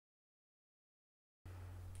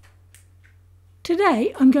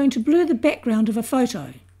Today I'm going to blur the background of a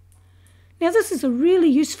photo. Now this is a really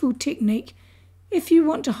useful technique if you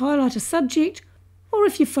want to highlight a subject or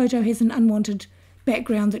if your photo has an unwanted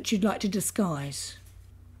background that you'd like to disguise.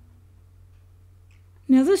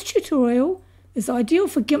 Now this tutorial is ideal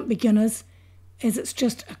for Gimp beginners as it's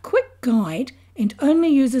just a quick guide and only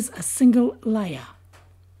uses a single layer.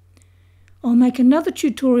 I'll make another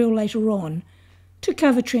tutorial later on to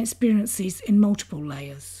cover transparencies in multiple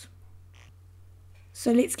layers.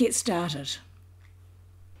 So let's get started.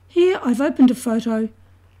 Here I've opened a photo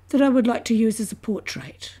that I would like to use as a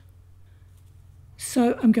portrait.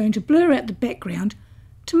 So I'm going to blur out the background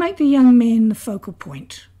to make the young man the focal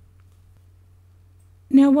point.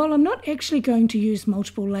 Now while I'm not actually going to use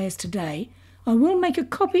multiple layers today, I will make a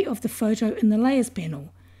copy of the photo in the Layers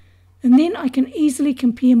panel, and then I can easily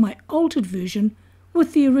compare my altered version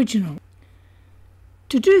with the original.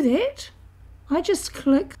 To do that, I just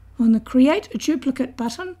click on the Create a Duplicate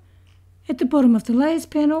button at the bottom of the Layers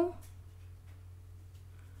panel,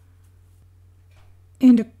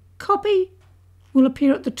 and a copy will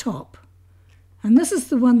appear at the top, and this is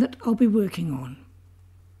the one that I'll be working on.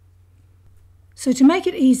 So to make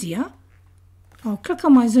it easier, I'll click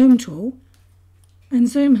on my zoom tool and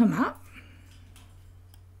zoom him up.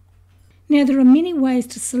 Now there are many ways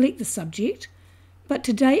to select the subject, but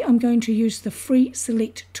today I'm going to use the Free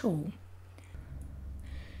Select tool.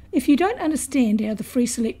 If you don't understand how the Free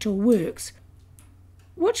Select tool works,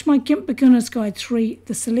 watch my Gimp Beginner's Guide 3,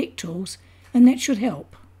 the Select Tools, and that should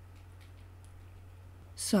help.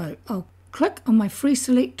 So I'll click on my Free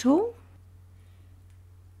Select tool,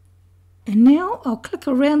 and now I'll click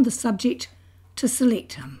around the subject to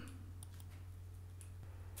select him.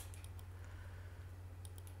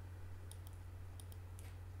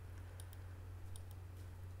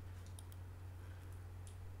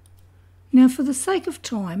 Now for the sake of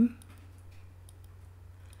time,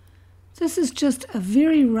 this is just a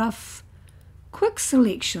very rough, quick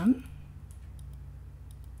selection.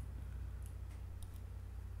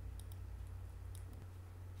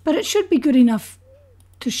 But it should be good enough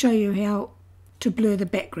to show you how to blur the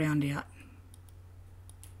background out.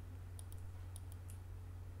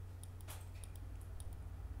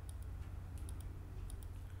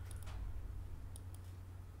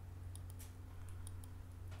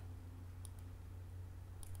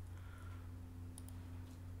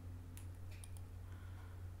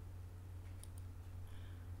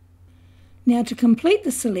 Now to complete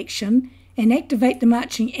the selection and activate the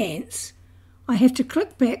marching ants, I have to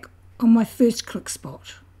click back on my first click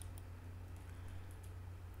spot.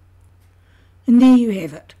 And there you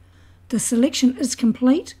have it. The selection is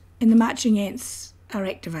complete and the marching ants are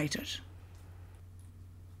activated.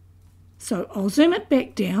 So I'll zoom it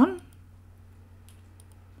back down.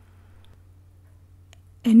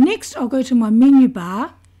 And next I'll go to my menu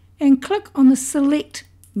bar and click on the Select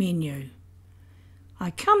menu. I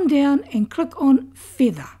come down and click on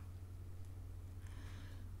Feather.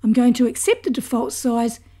 I'm going to accept the default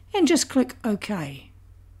size and just click OK.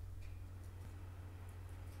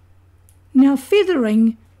 Now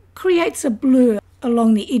feathering creates a blur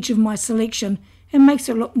along the edge of my selection and makes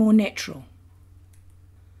it look more natural.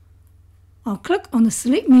 I'll click on the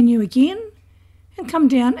Select menu again and come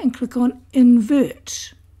down and click on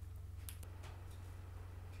Invert.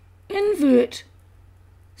 Invert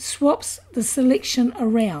swaps the selection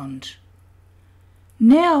around.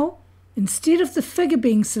 Now, instead of the figure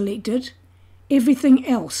being selected, everything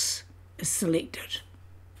else is selected.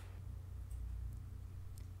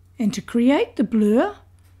 And to create the blur,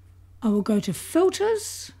 I will go to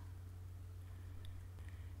Filters,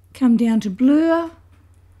 come down to Blur,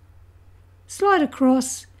 slide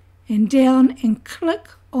across and down and click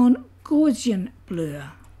on Gaussian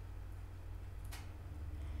Blur.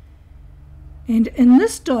 And in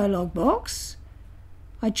this dialog box,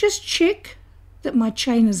 I just check that my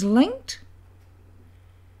chain is linked,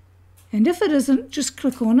 and if it isn't, just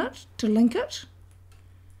click on it to link it,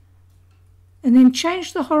 and then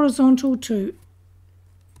change the horizontal to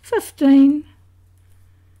 15,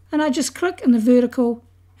 and I just click in the vertical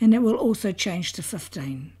and it will also change to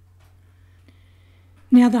 15.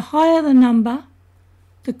 Now the higher the number,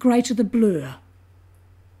 the greater the blur.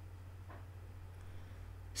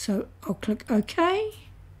 So I'll click OK,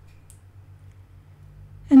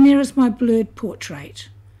 and there is my blurred portrait.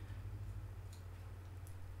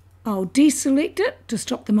 I'll deselect it to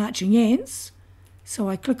stop the marching ants, so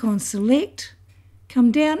I click on Select,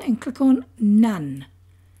 come down and click on None,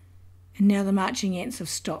 and now the marching ants have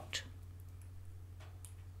stopped.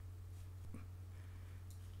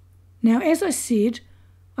 Now as I said,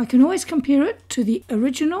 I can always compare it to the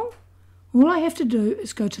original. All I have to do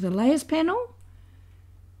is go to the Layers panel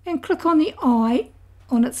and click on the eye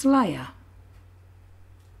on its layer.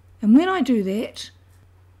 And when I do that,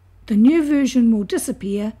 the new version will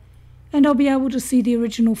disappear and I'll be able to see the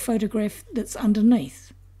original photograph that's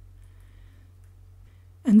underneath.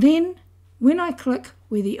 And then when I click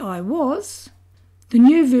where the eye was, the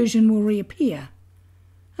new version will reappear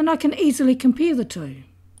and I can easily compare the two.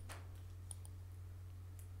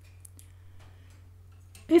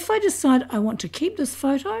 If I decide I want to keep this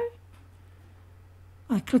photo,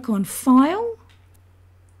 I click on File,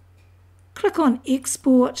 click on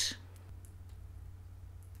Export.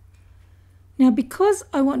 Now because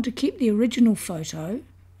I want to keep the original photo,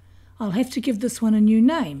 I'll have to give this one a new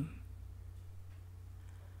name.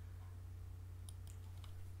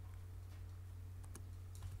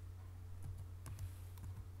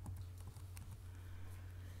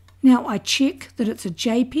 Now I check that it's a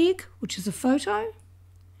JPEG, which is a photo.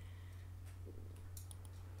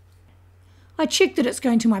 I check that it's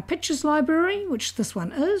going to my pictures library, which this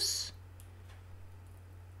one is.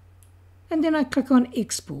 And then I click on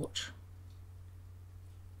Export.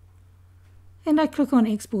 And I click on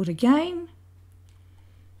Export again.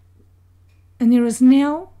 And there is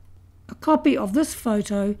now a copy of this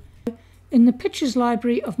photo in the pictures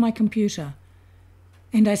library of my computer.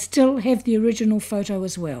 And I still have the original photo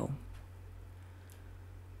as well.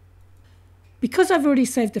 Because I've already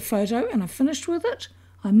saved the photo and I've finished with it,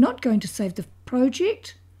 I'm not going to save the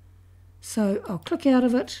project, so I'll click out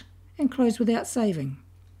of it and close without saving.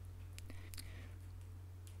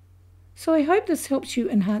 So I hope this helps you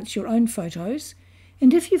enhance your own photos,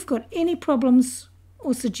 and if you've got any problems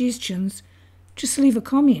or suggestions, just leave a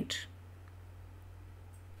comment.